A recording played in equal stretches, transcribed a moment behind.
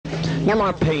No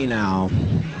more pain, Al.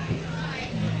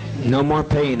 No more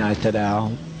pain, I said,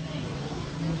 Al.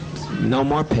 No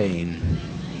more pain.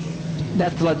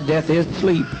 That's what death is,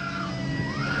 sleep.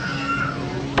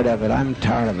 Of it. I'm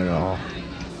tired of it all.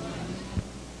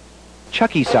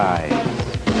 Chucky size.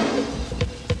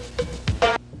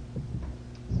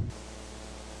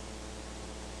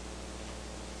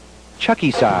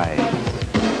 Chucky size.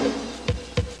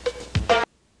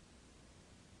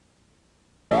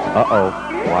 Uh-oh.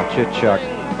 Watch it, Chuck.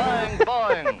 Bang,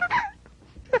 bang.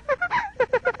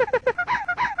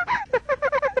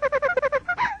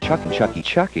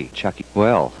 Chucky.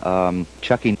 Well,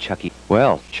 Chucky.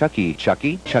 Well,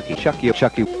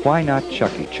 Chucky. Why not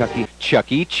Chucky?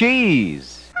 Chuck E.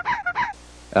 Cheese.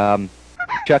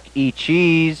 Chuck E.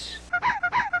 Cheese.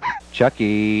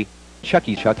 Chucky.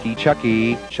 Chucky.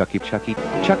 Chucky.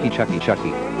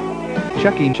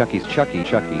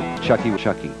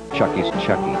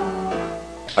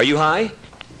 Are you high?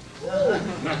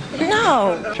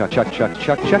 No. Chuck.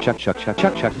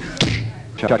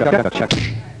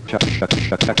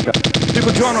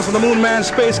 People join us on the Moon Man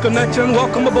Space Connection.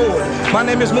 Welcome aboard. My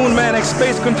name is Moon Man X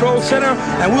Space Control Center,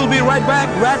 and we'll be right back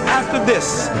right after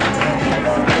this.